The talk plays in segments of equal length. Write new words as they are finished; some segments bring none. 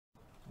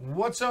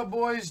What's up,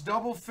 boys?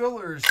 Double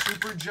fillers,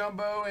 super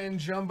jumbo and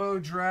jumbo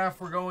draft.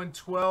 We're going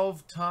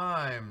 12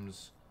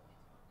 times.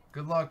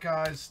 Good luck,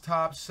 guys.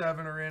 Top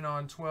 7 are in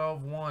on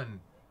 12. 1,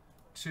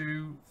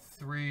 2,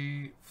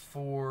 3,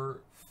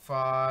 4,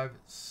 5,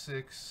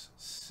 6,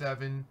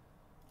 7,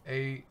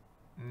 8,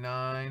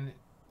 9,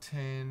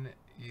 10,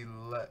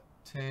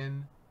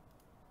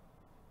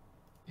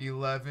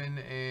 11,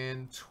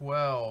 and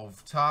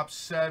 12. Top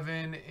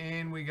 7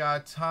 in. We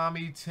got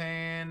Tommy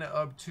Tan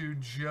up to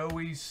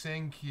Joey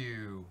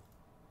Sinkyu.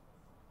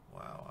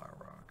 Wow, I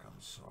rock. I'm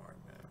sorry,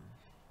 man.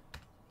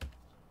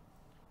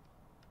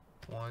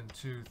 1,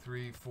 2,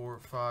 3, 4,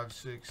 5,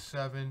 6,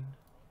 7.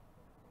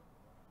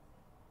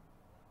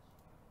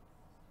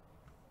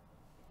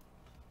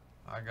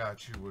 I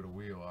got you with a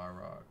wheel, I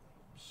rock.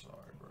 I'm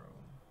sorry, bro.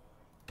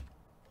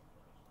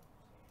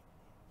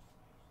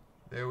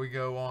 There we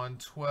go on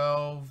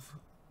 12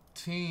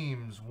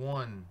 teams.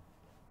 1,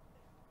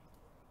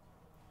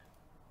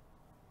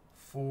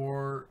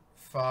 4,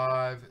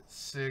 5,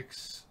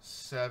 6,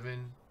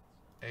 7,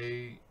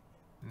 8,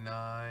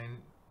 9,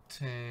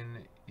 10,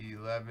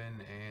 11,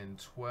 and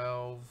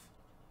 12.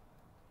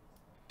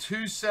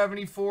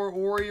 274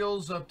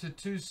 Orioles up to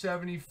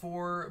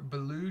 274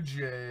 Blue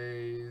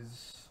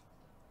Jays.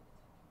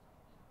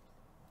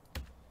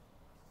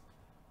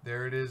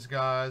 There it is,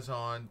 guys,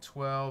 on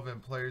 12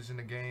 and players in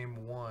the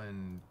game.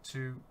 1,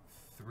 2,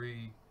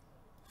 3,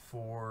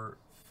 4,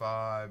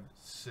 5,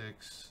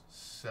 6,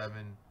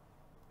 7,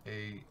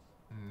 8,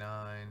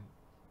 9,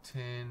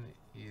 10,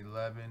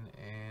 11,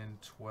 and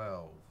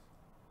 12.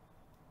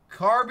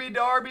 Carby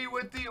Darby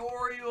with the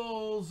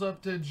Orioles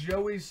up to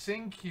Joey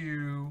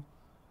Sinkyu.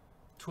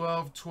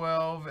 12,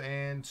 12,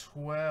 and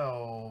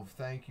 12.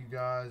 Thank you,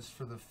 guys,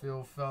 for the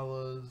fill,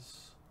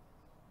 fellas.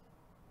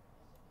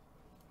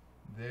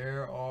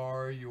 There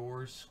are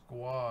your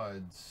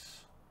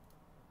squads.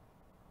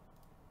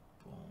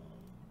 Boom, boom,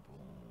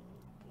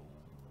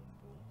 boom,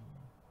 boom.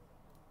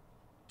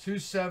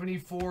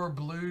 274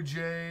 Blue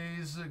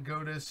Jays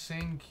go to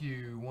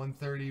Sinkyu.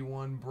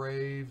 131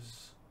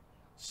 Braves.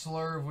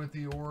 Slurve with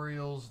the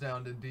Orioles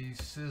down to D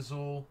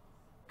Sizzle.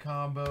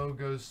 Combo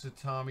goes to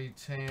Tommy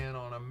Tan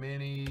on a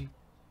mini.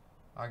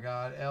 I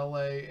got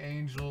LA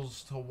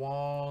Angels to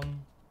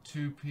Wong.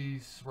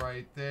 2-piece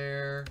right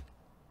there.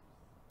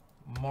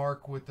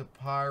 Mark with the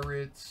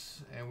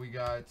Pirates, and we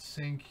got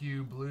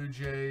Sinkyu Blue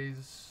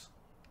Jays.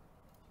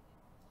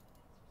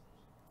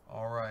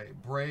 All right,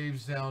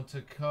 Braves down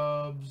to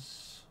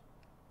Cubs.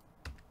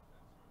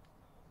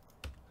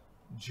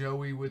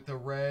 Joey with the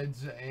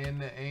Reds and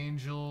the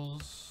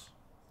Angels.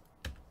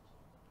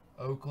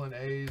 Oakland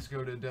A's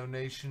go to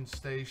Donation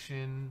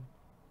Station.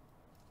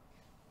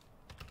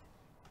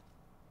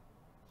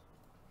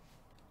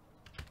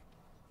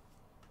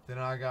 Then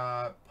I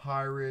got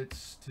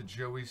Pirates to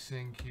Joey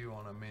Sinkyu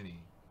on a mini.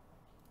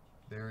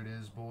 There it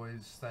is,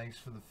 boys. Thanks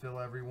for the fill,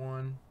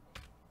 everyone.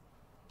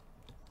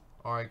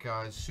 All right,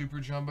 guys. Super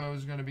Jumbo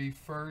is going to be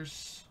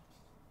first.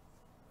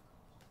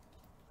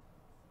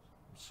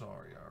 I'm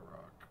sorry, I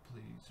rock.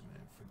 Please,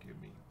 man,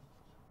 forgive me.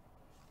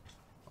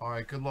 All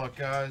right, good luck,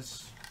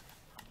 guys.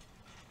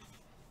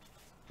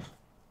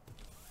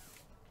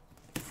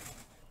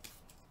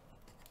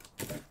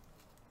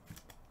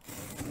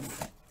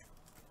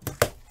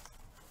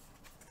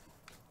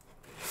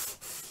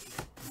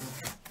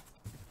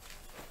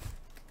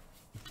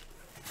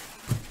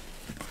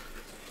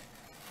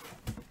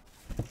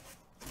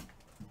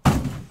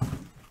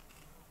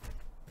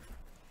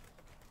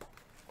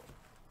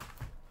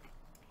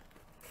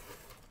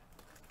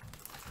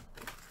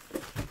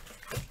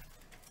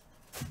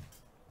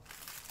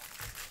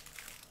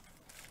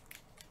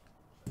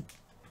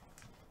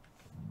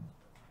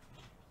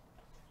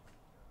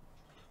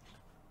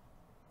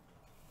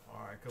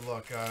 Good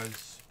luck,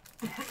 guys.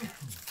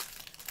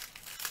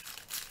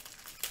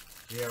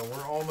 Yeah,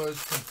 we're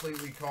almost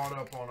completely caught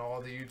up on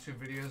all the YouTube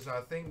videos.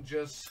 I think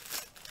just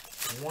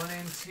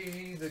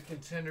 1NT, the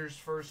contenders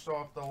first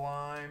off the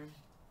line,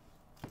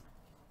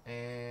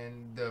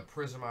 and the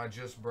Prism I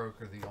just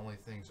broke are the only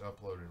things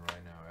uploaded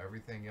right now.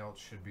 Everything else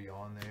should be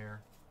on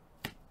there.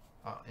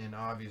 And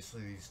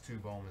obviously these 2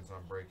 Bowmans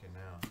I'm breaking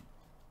now.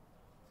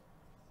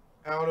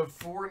 Out of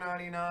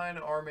 499,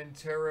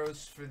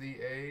 Armenteros for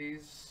the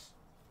A's.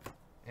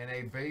 And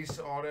a base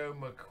auto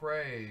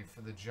McRae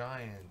for the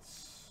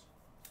Giants.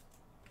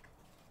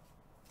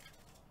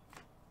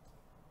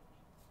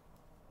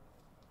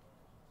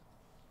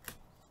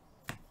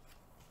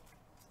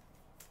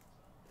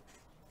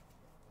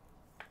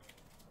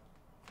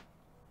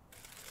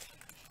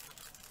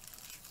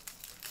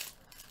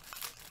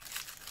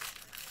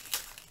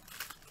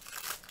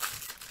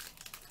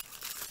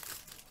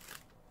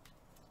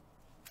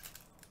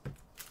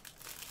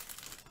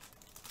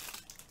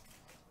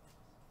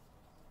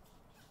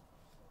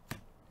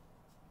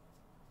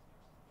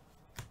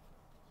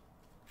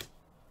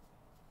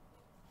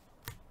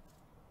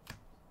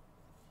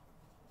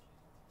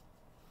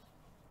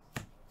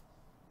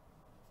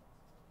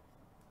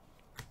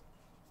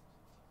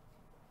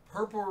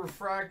 Purple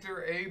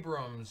Refractor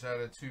Abrams out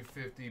of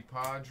 250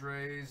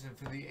 Padres. And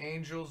for the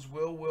Angels,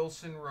 Will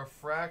Wilson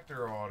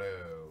Refractor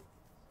Auto.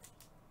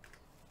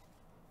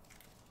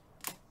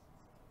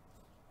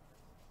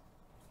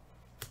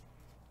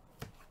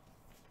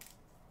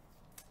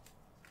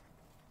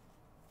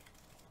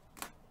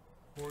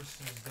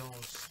 Horses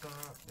don't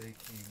stop, they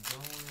keep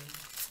going.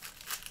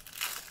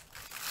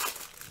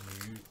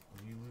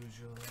 When you lose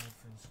your life,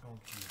 and it's gonna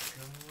keep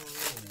going.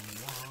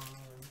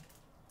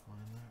 Why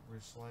not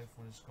risk life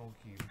when it's gonna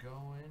keep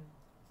going?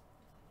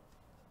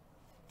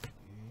 Yeah,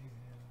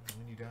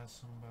 when you got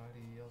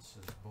somebody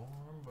else's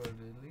born, but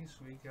at least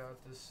we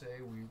got to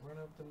say we run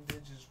up them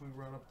digits, we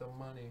run up the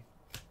money.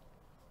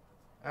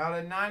 Out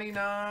of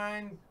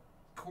 99.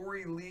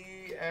 Corey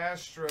Lee,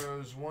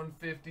 Astros,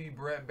 150,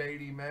 Brett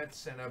Beatty,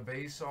 Mets, and a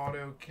base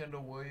auto,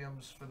 Kendall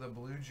Williams for the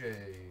Blue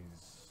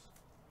Jays.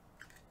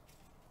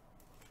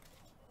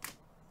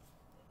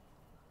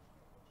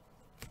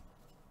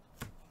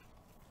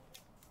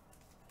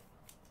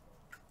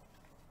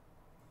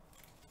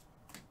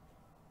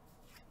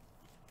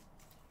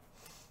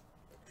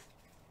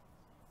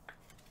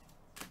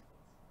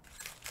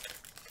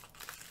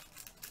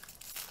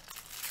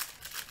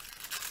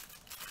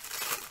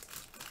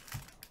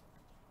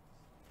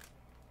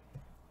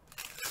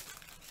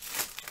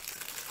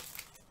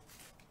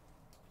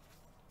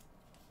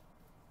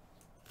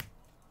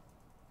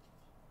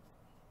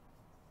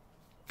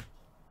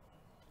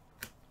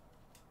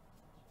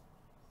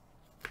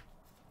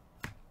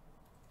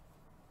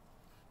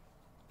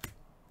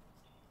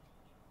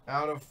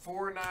 Out of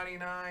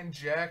 499,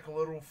 Jack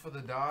Little for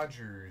the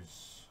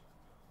Dodgers.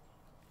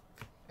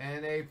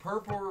 And a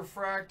purple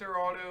refractor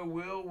auto,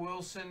 Will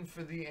Wilson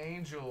for the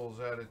Angels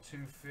out of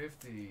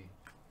 250.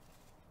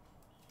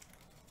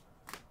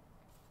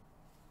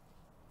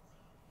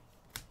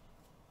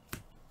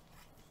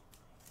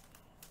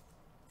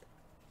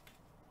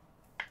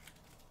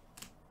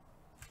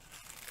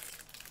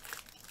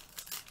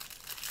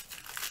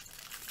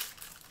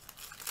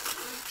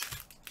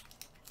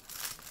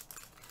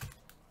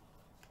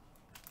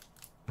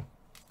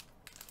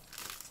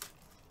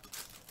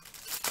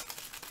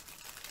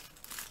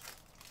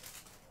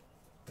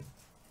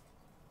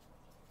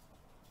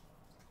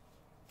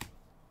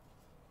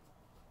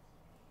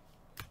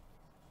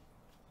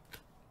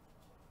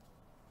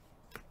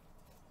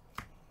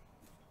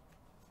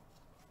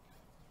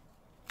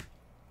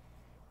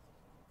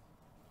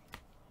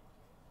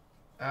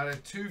 Out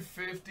of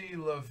 250,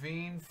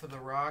 Levine for the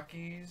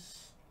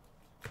Rockies.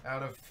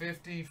 Out of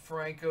 50,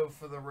 Franco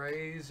for the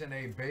Rays. And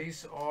a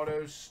base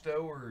auto,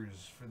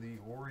 Stowers for the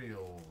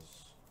Orioles.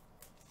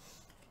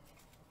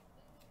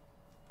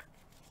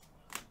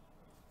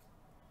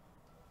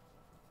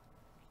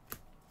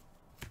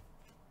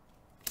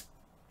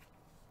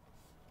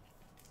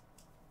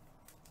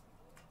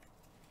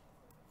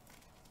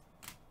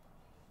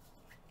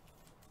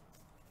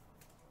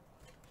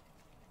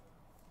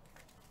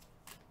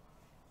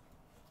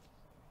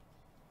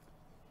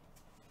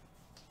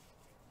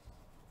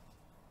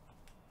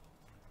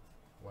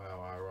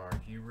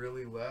 You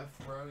really left,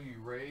 bro? You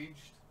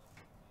raged?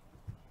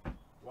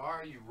 Why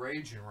are you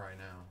raging right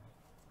now?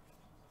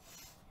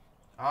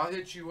 I'll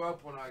hit you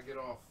up when I get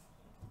off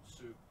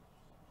soup.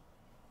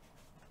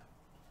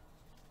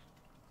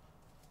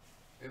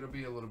 It'll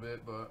be a little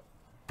bit, but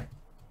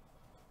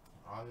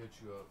I'll hit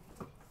you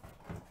up.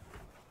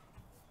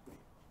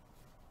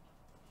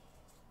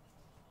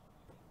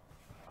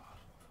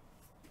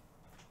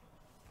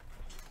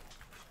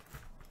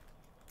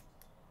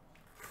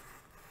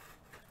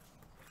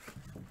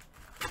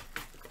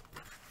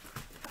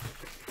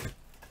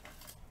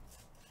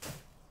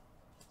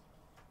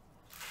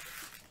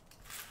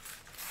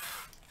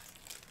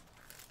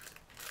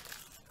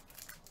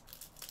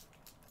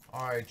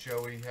 Alright,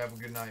 Joey. Have a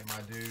good night,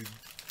 my dude.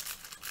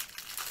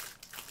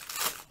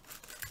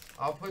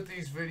 I'll put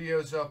these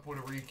videos up with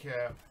a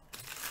recap.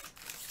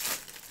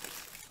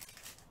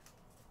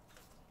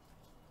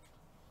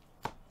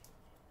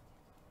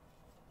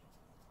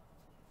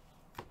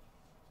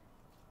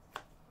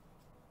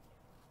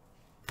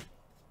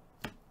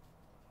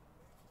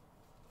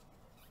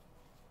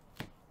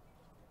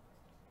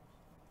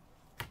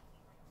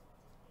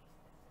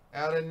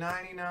 Out of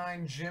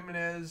 99,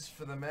 Jimenez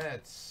for the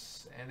Mets.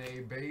 And a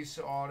base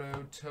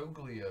auto,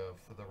 Toglia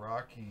for the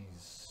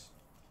Rockies.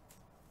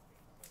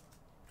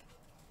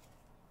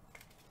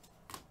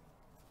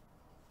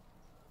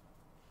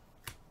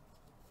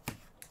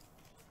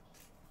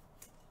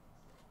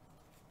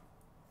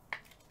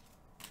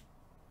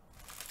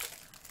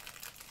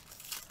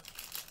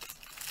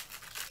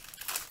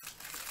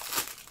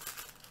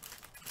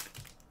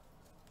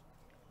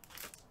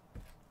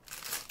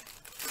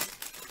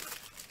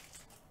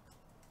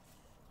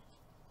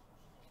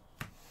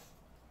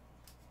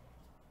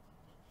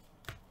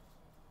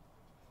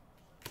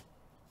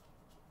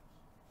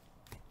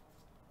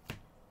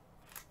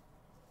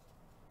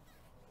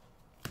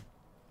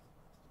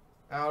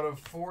 Out of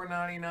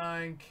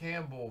 499,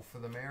 Campbell for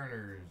the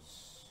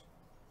Mariners.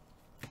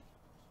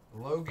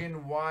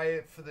 Logan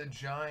Wyatt for the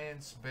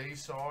Giants,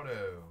 base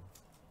auto.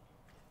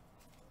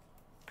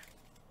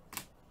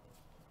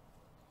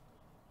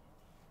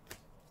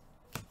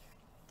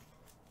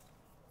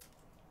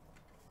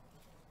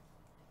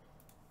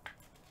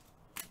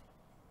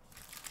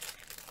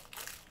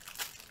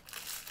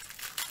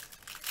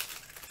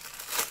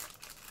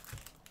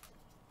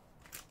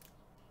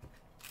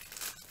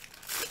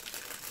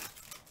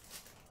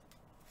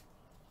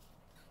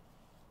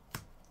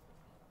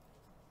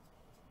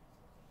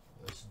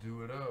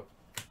 do it up.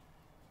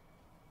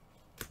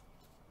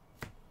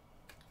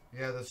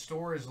 Yeah, the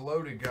store is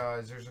loaded,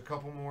 guys. There's a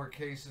couple more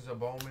cases of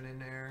Bowman in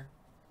there.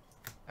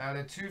 At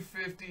a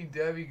 250,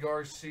 Debbie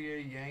Garcia,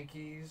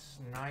 Yankees,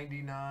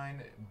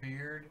 99,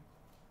 Beard.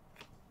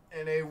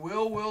 And a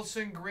Will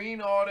Wilson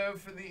green auto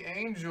for the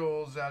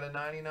Angels out of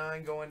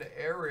 99 going to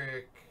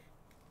Eric.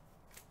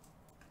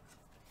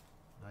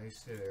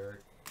 Nice hit,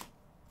 Eric.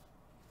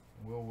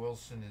 Will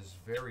Wilson is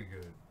very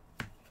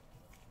good.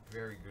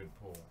 Very good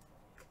pull.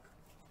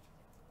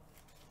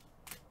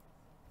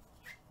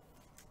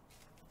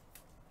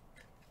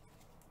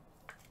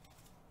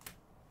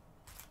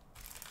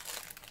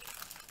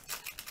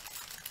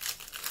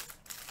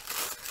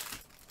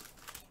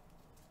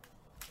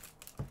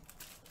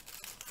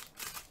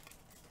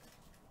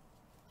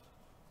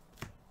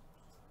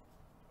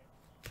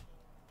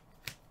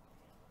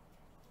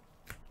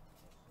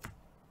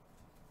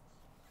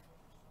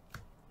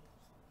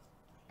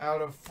 Out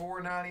of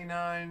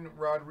 499,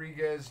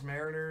 Rodriguez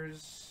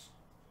Mariners.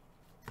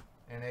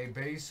 And a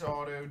base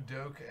auto,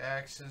 Doak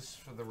Axis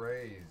for the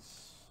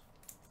Rays.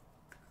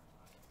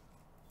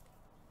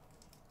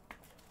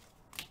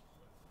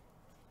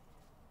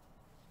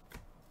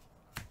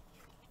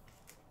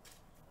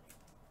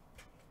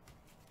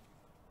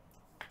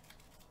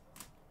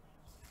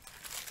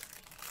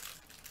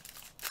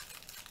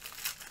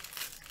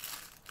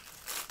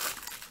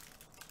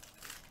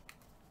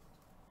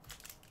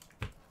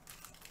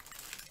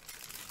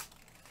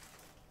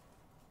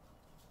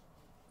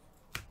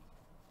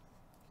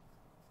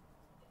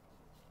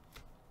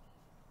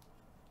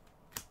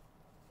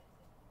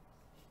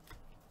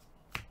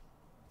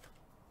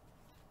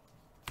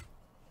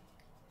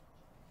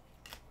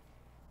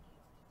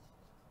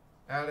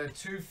 Out of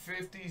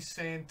 250,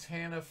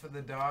 Santana for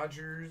the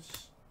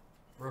Dodgers.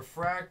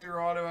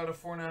 Refractor auto out of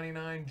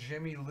 499,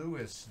 Jimmy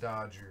Lewis,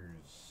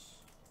 Dodgers.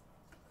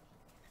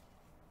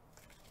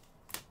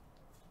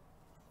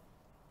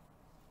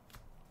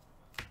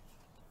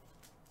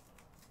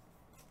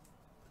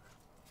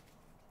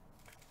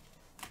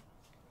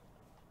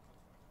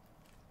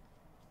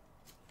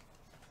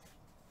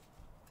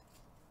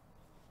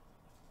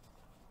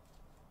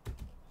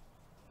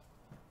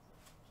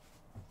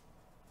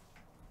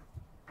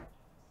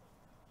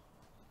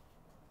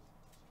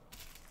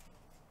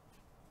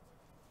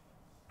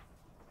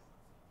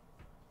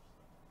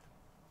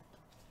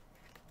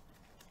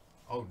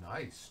 Oh,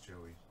 nice,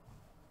 Joey.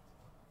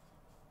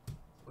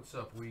 What's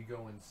up, We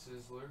Going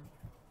Sizzler?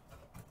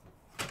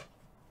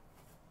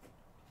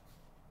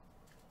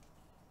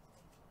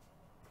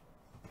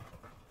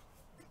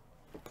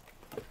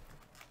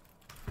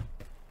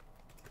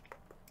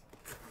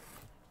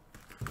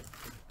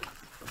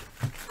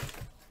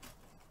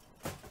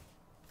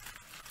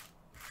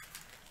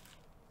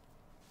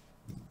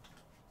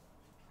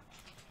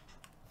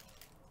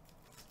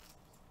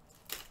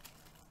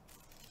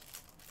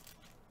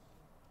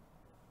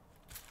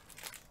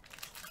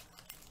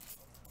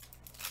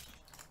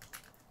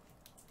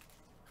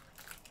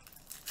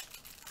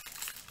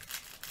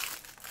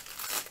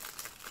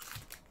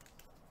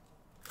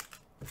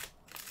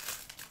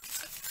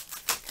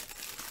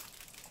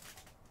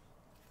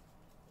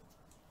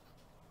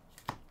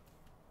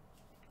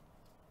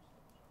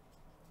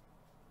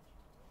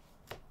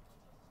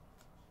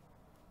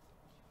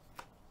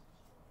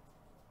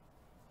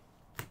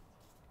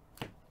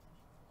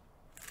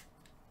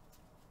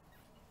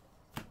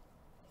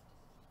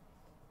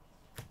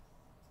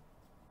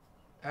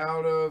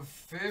 Out of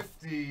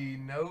 50,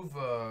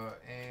 Nova,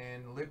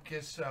 and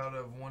Lipkiss out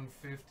of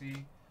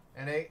 150.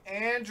 And a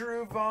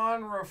Andrew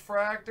Vaughn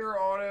refractor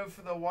auto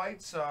for the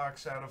White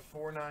Sox out of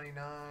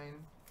 499.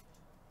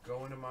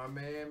 Going to my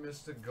man,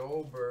 Mr.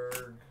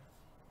 Goldberg.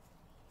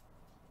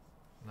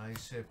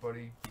 Nice hit,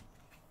 buddy.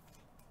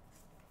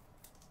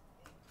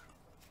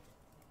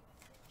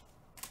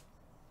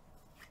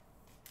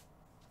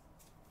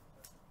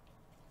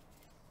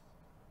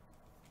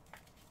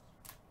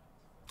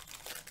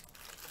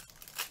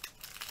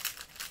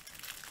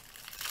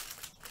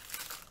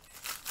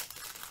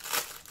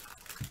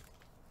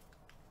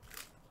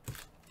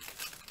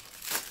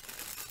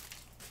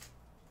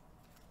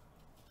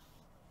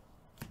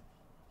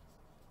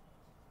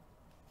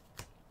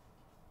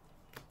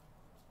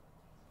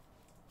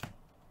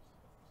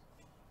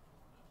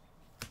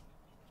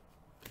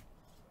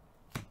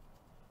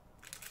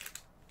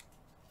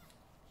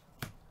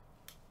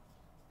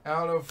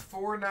 Out of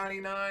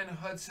 499,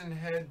 Hudson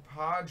Head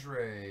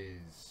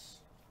Padres.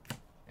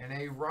 And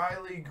a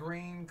Riley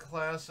Green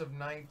class of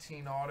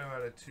 19 auto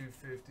out of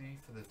 250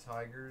 for the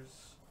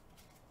Tigers.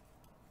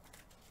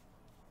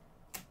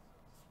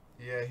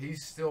 Yeah,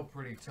 he's still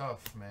pretty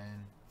tough,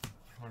 man.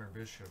 Hunter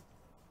Bishop.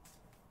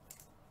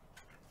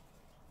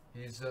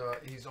 He's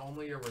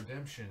only a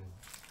redemption.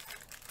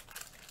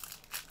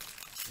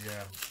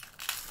 Yeah.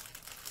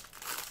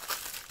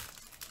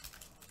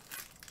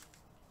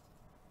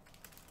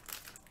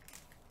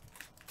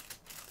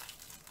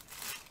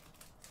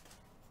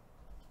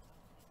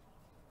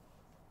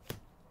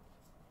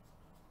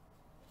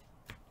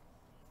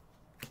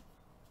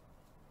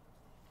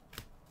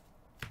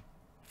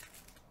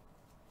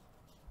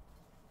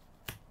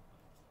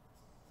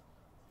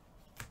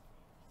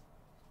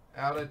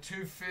 Out of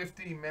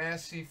 250,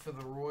 Massey for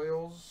the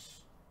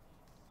Royals.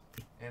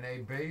 And a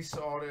base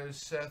auto,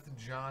 Seth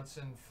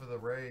Johnson for the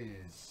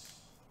Rays.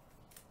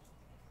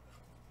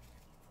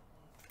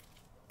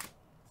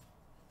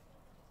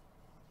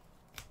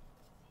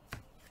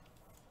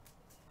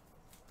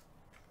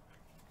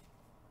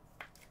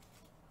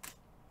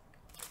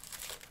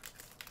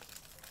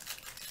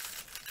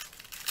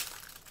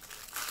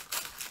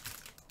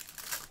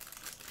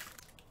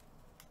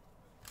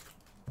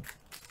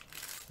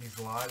 He's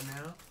live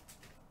now?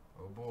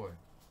 Oh boy.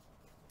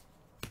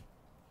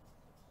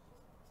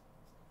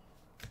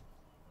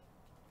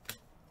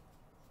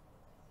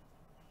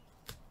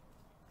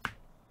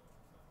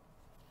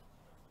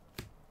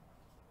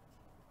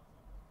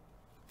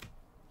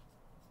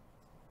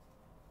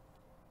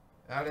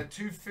 Out of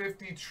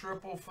 250,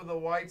 triple for the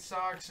White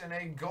Sox, and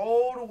a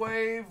gold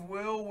wave,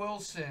 Will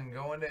Wilson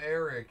going to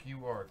Eric.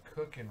 You are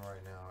cooking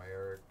right now,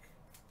 Eric.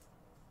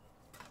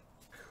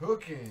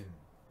 Cooking.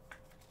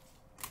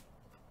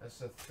 That's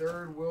the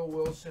third Will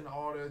Wilson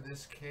auto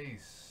this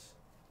case.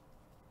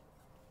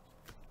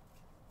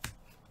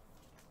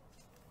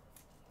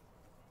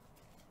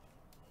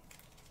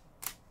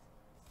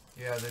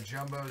 Yeah, the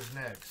jumbo's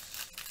next.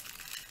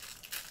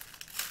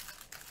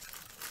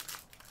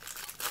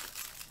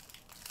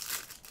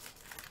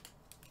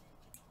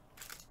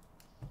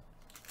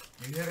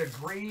 You hit a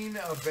green,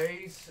 a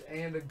base,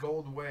 and a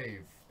gold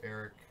wave,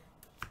 Eric,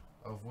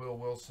 of Will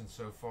Wilson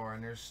so far,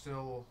 and there's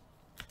still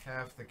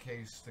half the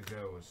case to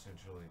go,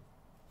 essentially.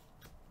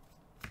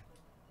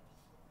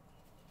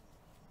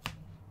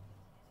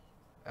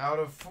 Out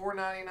of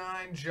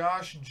 499,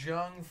 Josh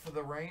Jung for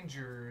the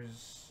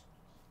Rangers.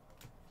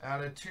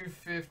 Out of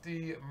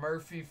 250,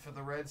 Murphy for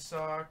the Red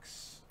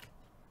Sox.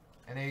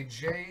 And a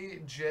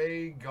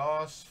J.J.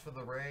 Goss for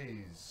the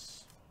Rays.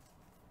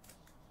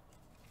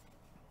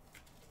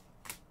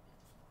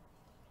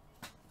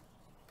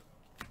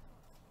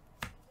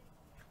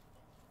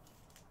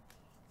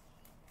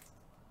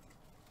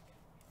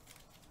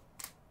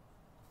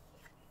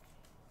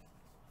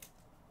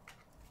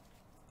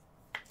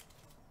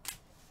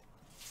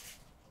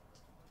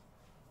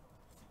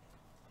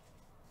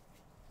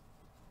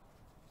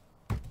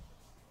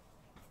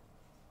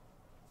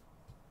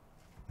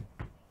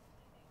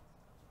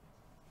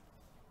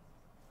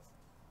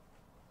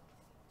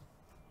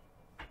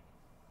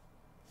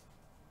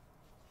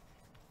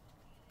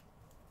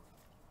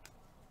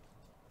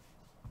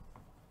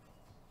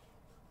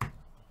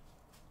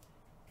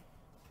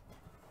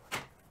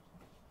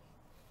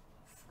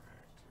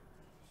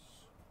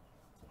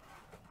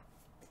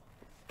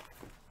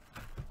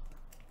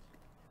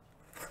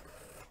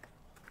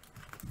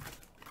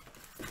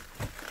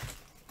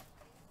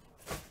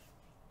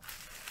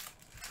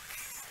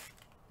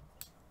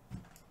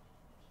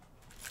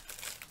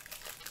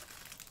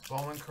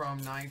 Bowman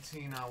Chrome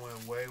 19, I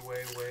went way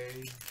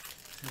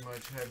too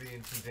much heavy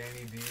into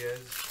Danny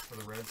Diaz for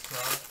the Red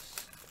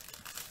Sox.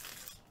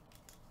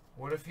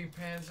 What if he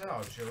pans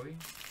out, Joey?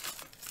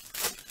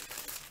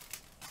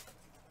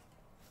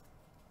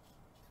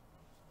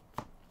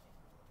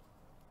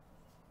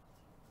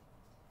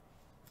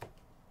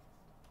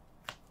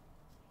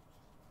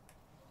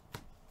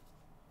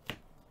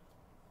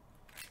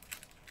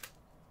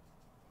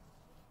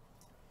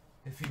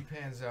 If he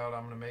pans out,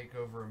 I'm going to make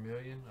over $1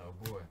 million. Oh,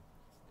 boy.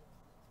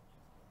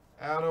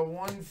 Out of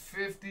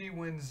 150,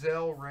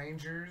 Wenzel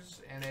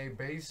Rangers, and a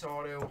base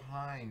auto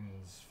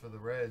Hines for the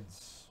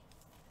Reds.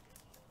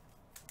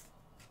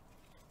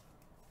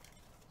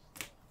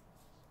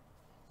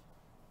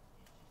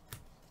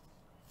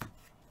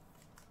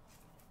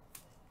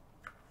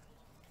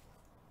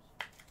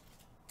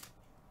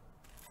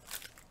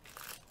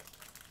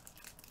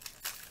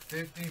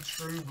 $50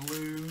 true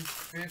blue,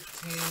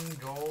 15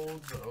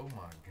 golds. Oh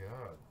my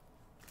God.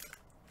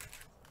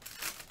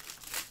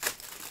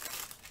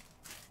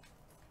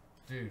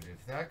 Dude,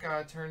 if that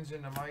guy turns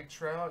into Mike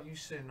Trout, you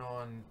sitting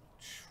on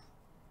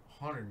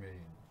 100 million.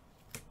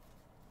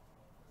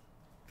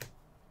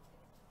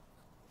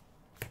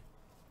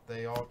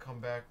 They all come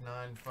back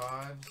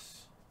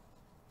 9.5s.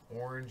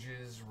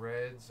 Oranges,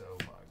 reds. Oh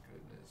my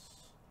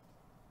goodness.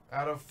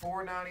 Out of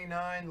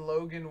 499,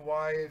 Logan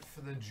Wyatt for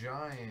the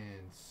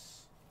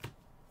Giants.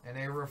 And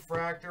a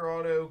refractor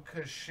auto,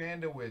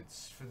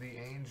 Kashandowitz for the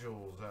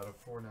Angels out of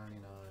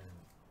 499.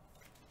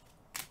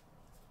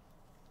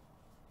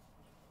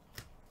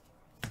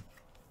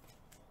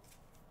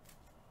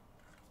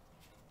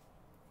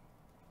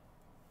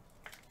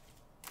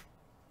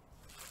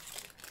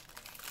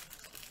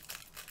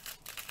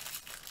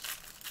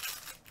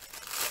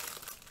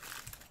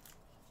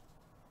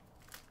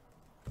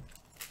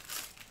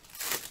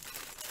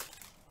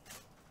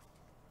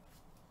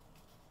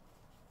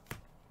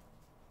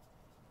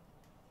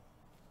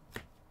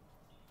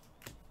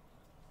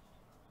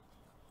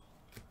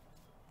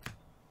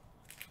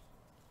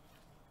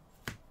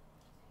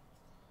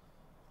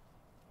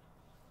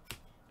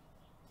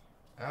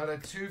 Out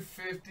of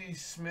 250,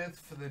 Smith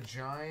for the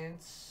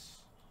Giants.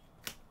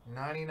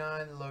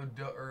 99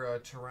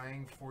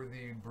 Terang for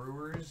the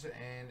Brewers,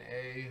 and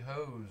a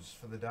Hose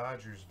for the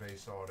Dodgers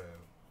base auto.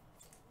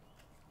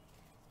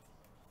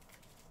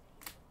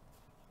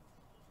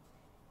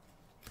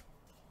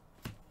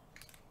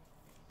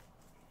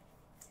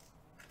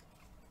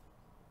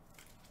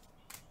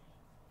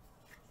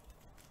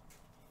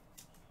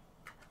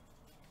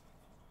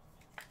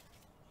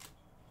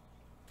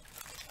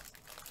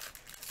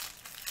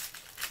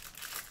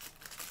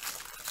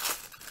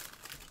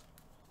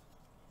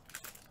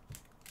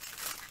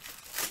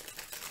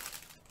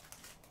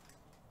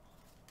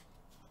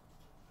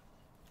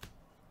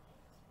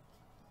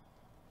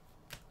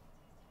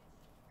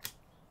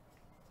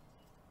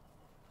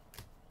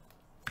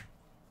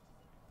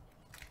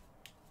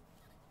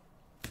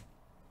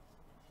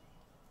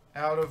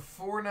 Out of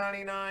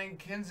 499,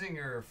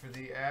 Kinzinger for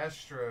the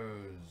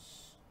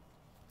Astros.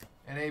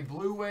 And a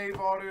Blue Wave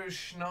auto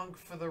Schnunk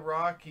for the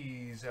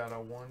Rockies out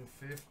of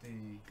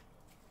 150.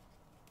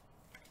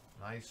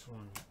 Nice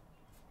one.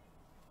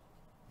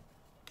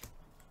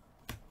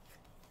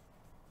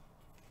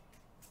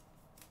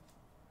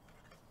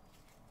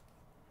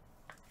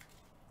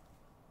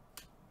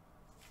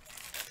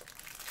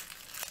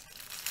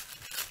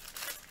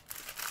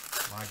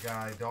 My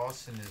guy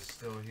Dawson is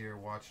still here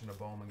watching the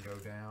Bowman go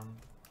down.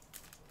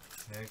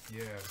 Heck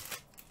yeah.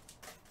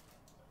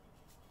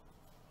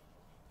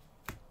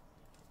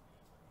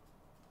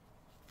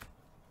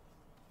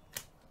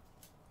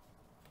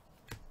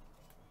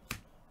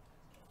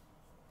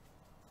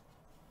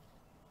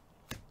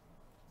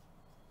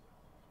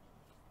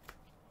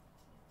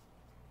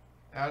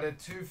 Out of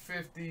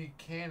 250,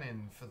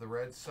 Cannon for the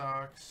Red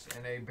Sox,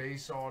 and a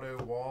base auto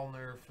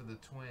Wallner for the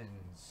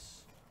Twins.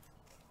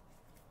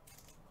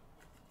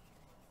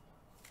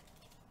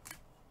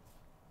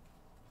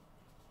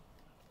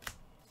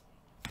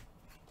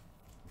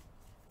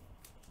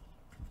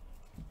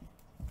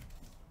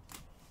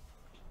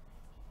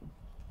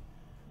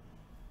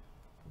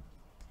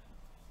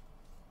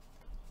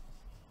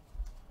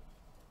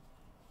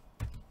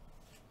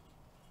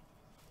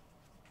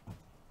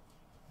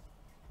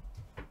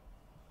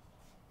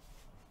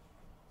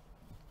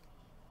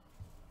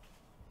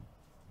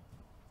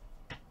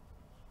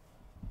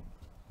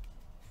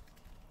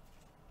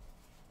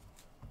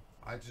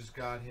 I just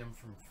got him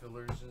from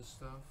fillers and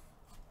stuff.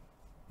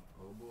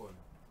 Oh boy.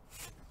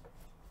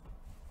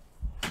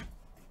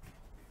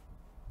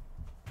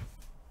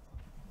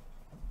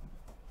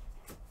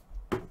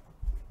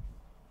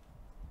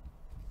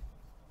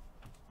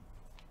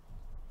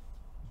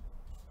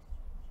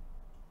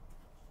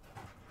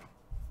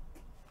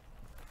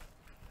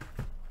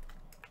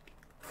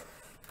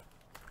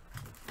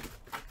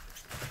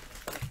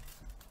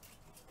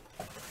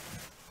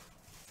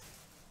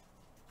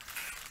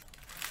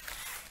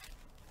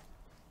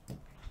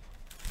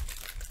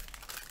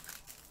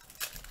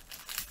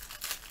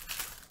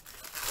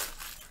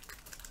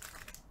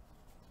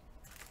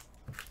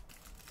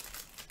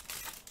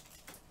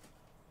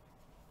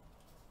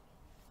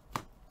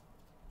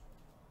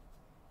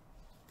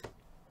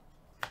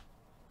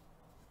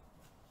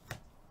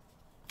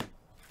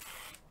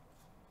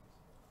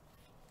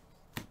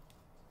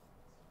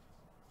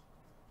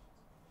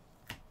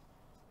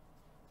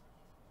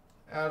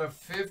 Out of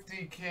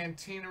 50,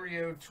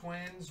 Cantinerio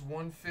Twins,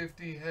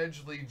 150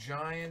 Hedgley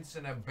Giants,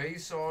 and a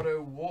base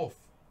auto Wolf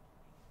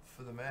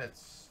for the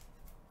Mets.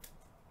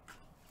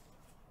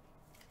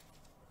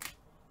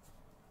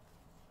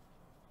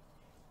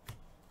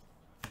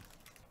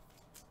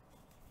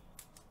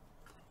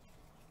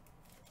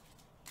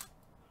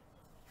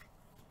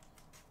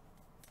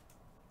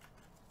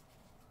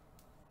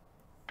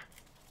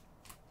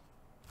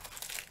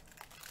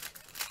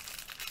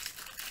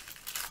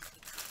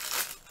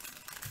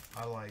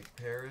 I like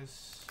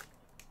Paris.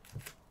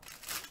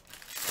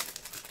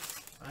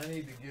 I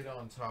need to get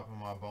on top of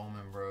my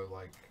Bowman, bro.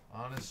 Like,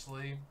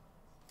 honestly,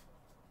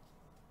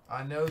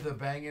 I know the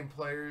banging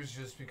players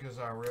just because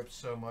I ripped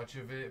so much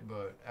of it,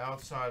 but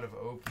outside of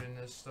opening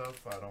this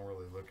stuff, I don't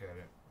really look at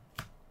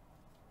it.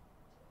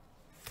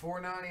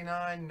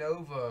 499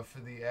 Nova for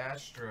the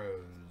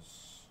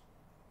Astros.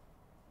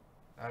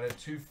 Out of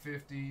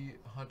 250,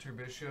 Hunter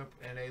Bishop,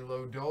 and a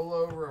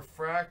Lodolo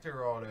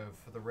Refractor auto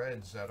for the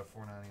Reds out of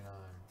 499.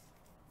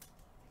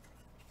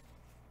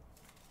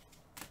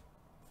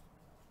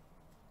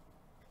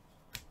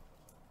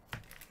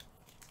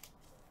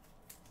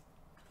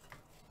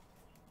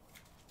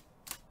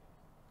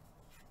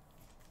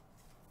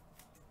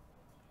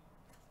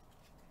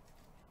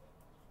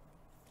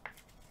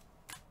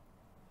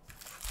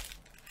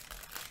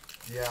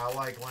 Yeah, I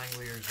like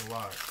Langlier's a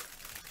lot.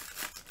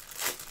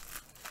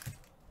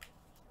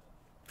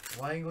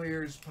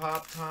 Langlier's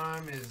pop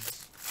time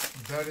is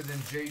better than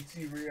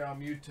JT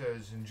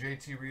Realmuto's, and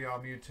JT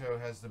Realmuto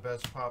has the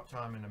best pop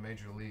time in the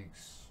major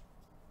leagues.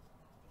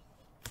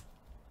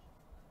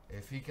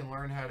 If he can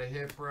learn how to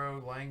hit,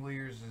 bro,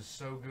 Langlier's is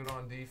so good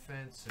on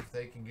defense. If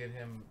they can get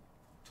him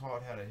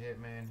taught how to hit,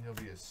 man, he'll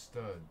be a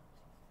stud.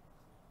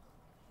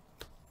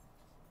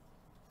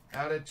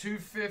 Out of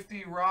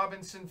 250,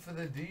 Robinson for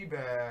the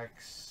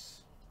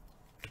D-backs.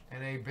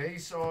 And a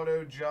base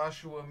auto,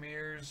 Joshua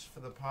Mears for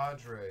the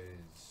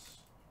Padres.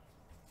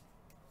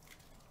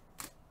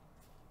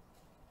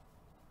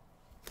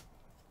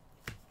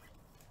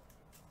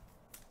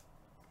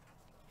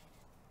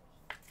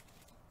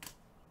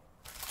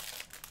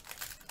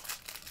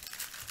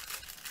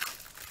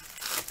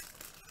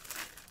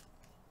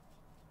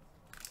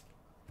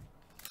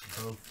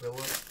 Bo Phillip.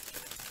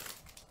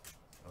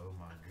 Oh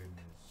my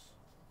goodness.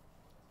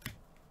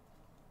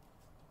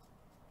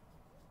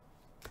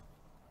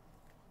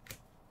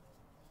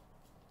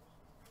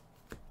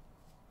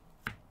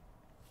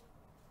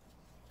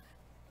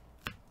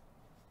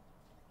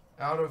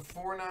 Out of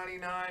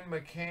 $4.99,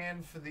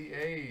 McCann for the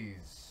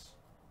A's.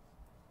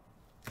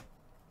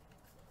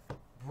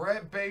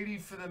 Brett Beatty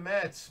for the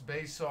Mets,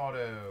 base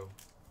auto.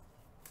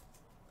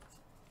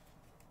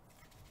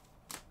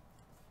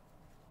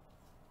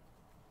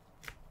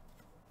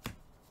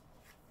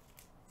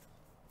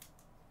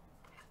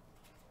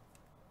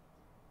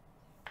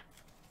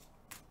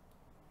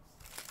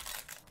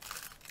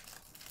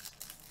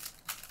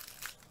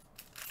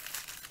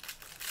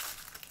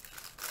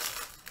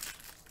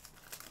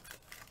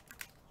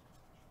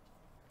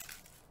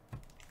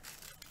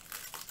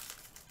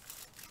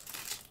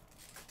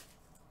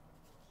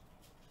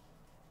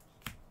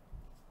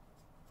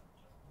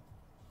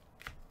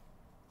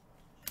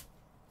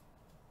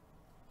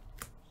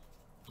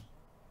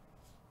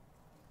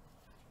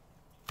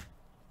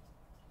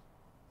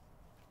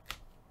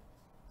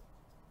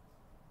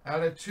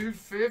 Out of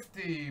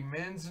 250,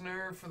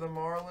 Minsner for the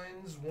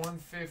Marlins,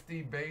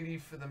 150 Beatty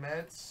for the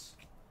Mets,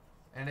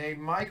 and a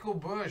Michael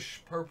Busch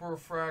purple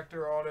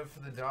refractor auto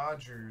for the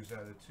Dodgers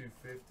out of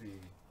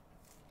 250.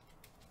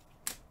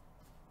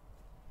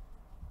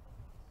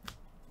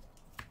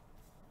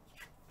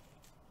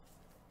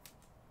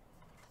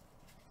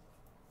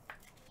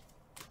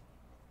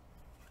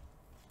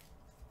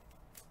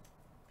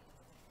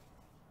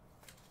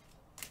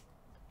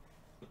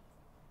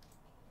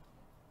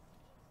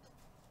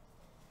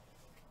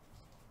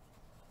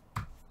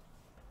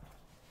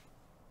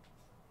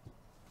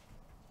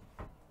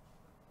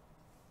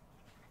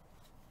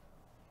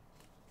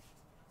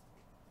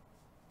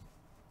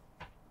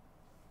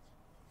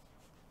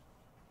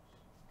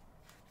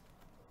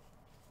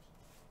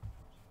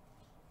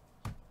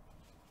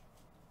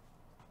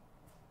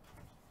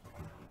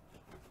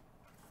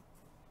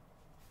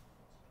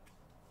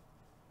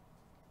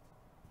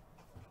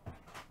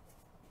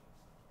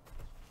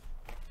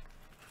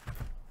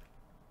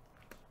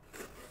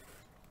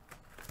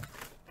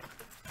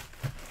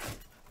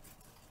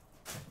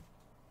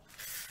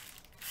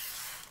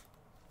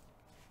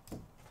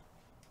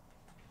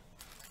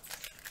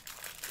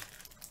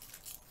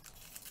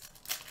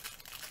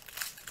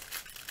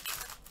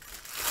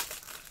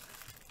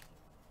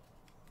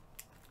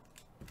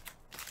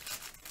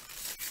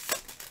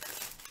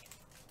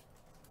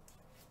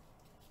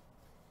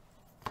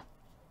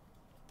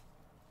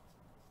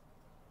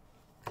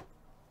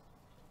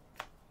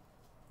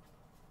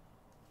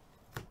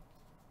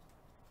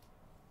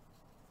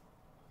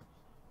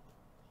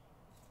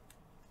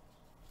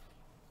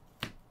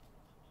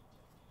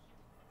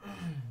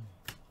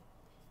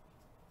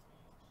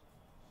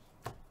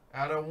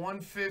 Out of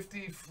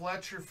 150,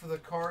 Fletcher for the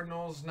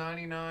Cardinals,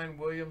 99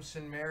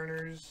 Williamson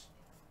Mariners,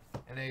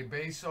 and a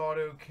base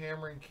auto,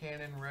 Cameron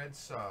Cannon Red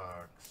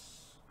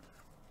Sox.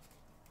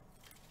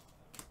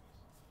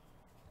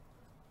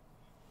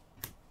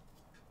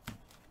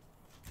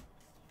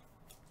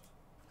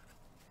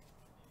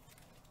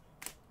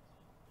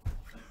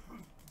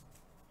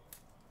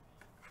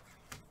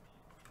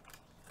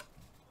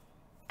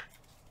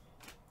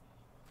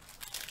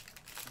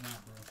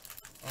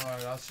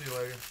 Alright, I'll see you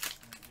later.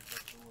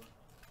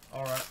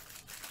 Alright.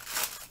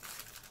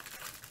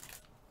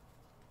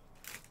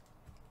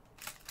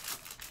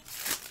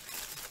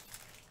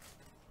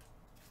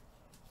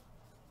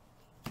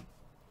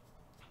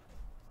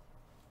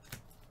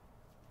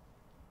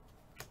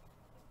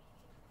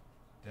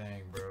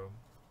 Dang, bro.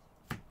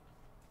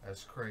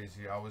 That's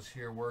crazy. I was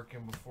here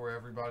working before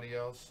everybody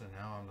else, and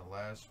now I'm the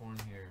last one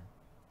here.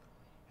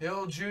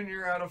 Hill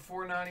Jr. out of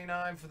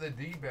 $4.99 for the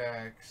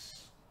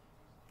D-backs.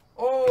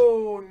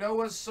 Oh,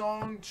 Noah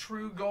Song,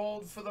 True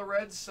Gold for the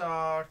Red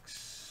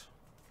Sox.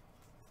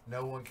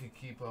 No one can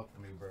keep up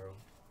with me, bro.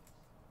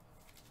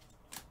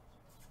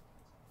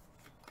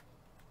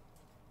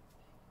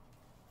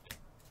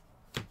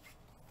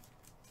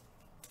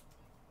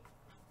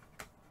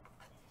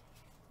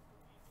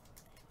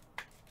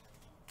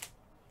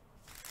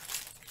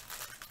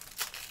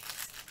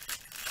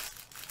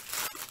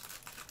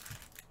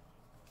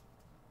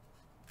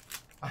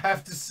 I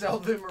have to sell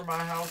them or my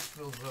house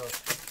fills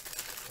up.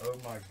 Oh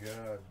my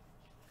god.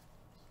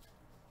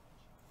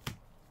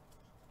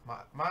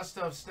 My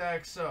stuff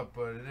stacks up,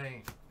 but it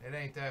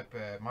ain't that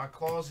bad. My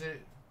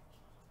closet,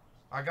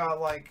 I got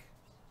like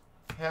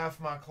half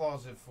my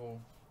closet full.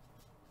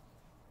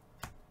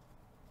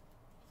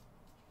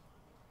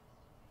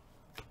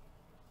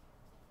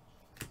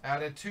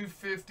 Out of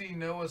 250,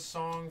 Noah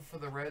Song for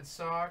the Red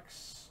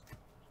Sox.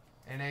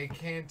 And a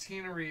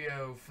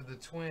Cantinerio for the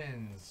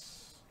Twins.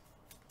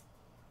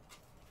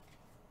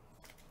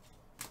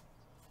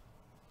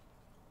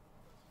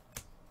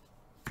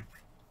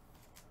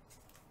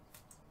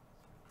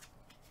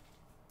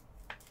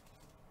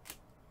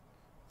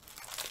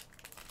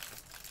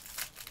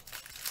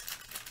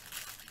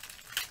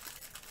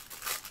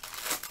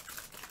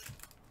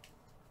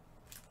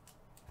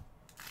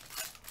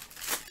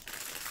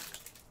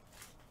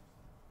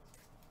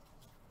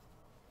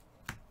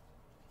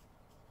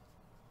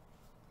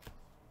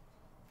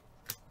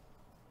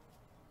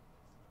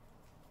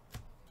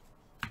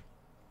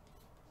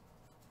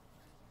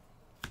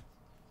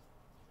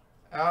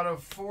 Out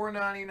of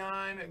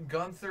 $4.99,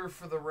 Gunther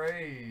for the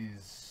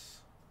Rays.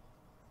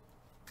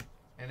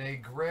 And a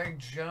Greg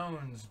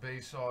Jones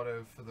base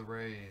auto for the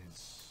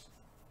Rays.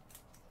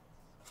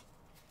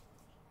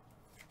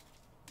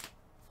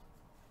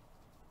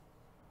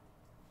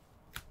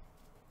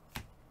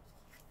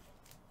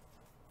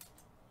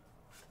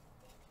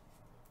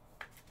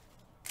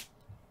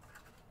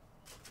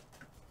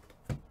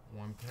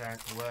 One pack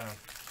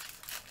left.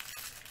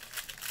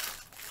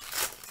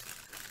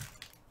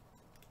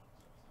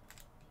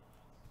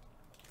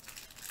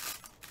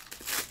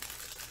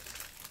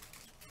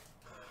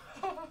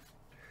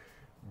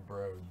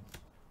 Bro,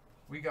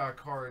 we got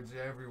cards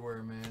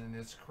everywhere, man, and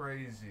it's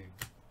crazy.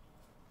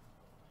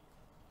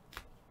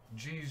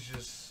 G's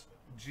just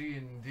G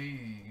and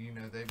D, you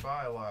know, they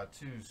buy a lot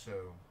too,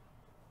 so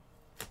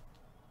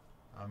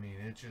I mean,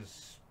 it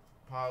just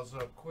piles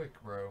up quick,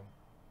 bro.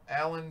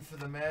 Allen for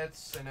the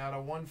Mets, and out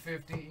of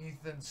 150,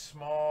 Ethan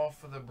Small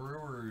for the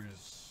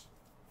Brewers.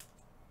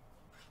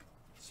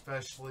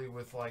 Especially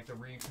with like the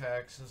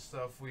repacks and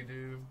stuff we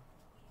do.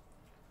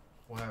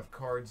 We'll have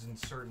cards in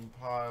certain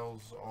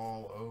piles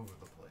all over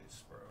the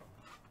place, bro.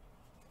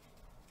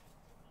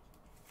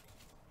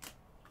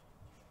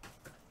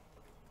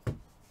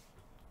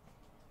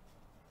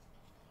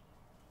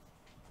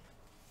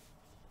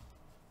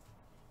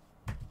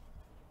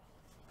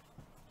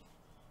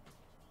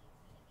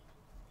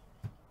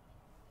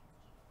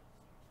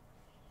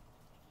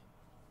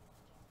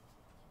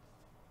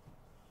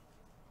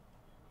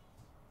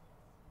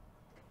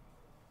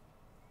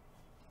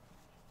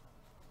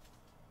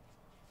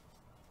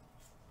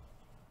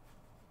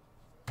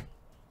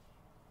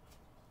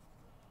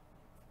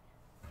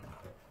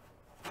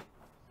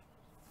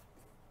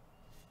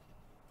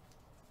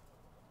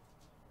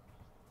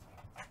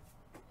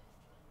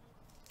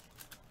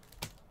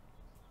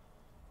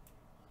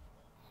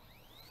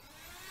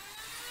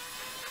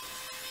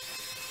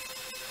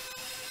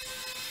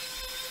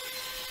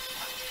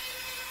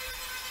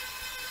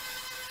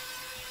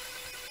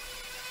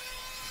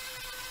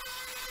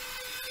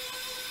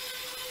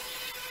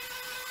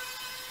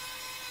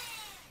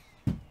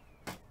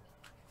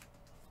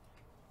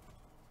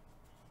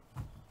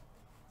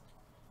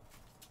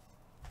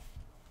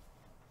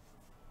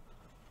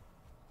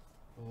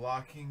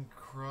 Locking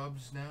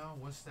Crubs now?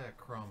 What's that,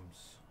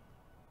 Crumbs?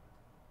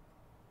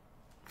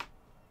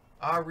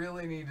 I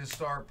really need to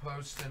start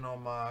posting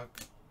on my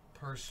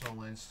personal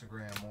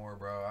Instagram more,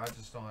 bro. I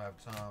just don't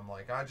have time.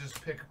 Like, I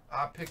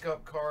pick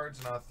up cards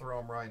and I throw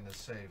them right in the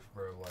safe,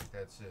 bro. Like,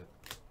 that's it.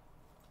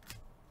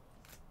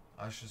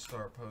 I should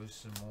start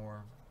posting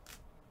more.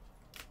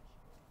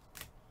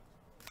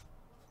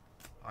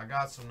 I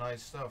got some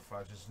nice stuff.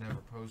 I just never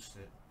post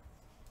it.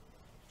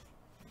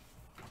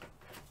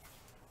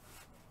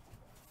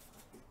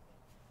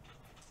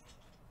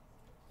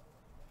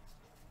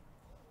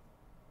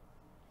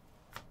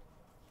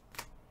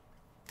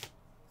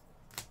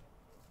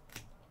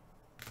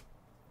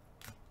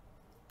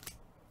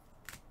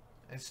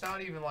 It's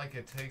not even like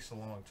it takes a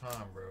long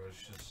time, bro.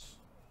 It's just,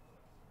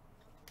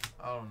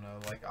 I don't know.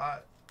 Like, I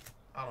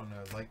don't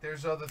know. Like,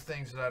 there's other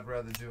things that I'd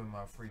rather do in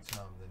my free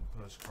time than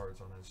post cards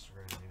on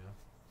Instagram,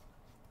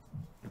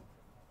 you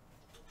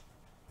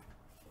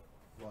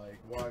know? Like,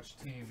 watch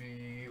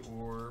TV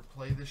or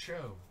play the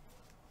show.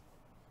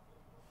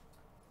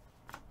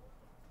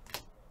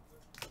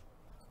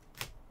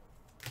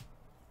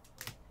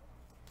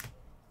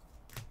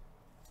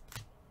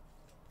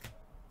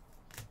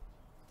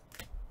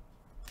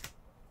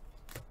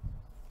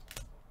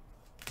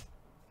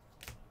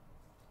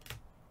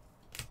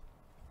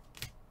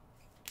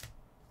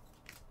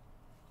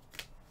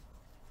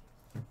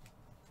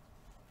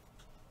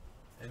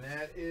 And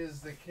that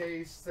is the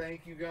case.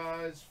 Thank you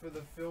guys for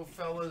the Phil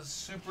Fellas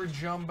Super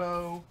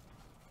Jumbo.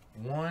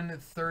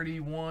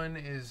 131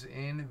 is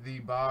in the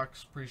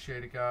box.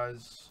 Appreciate it,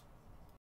 guys.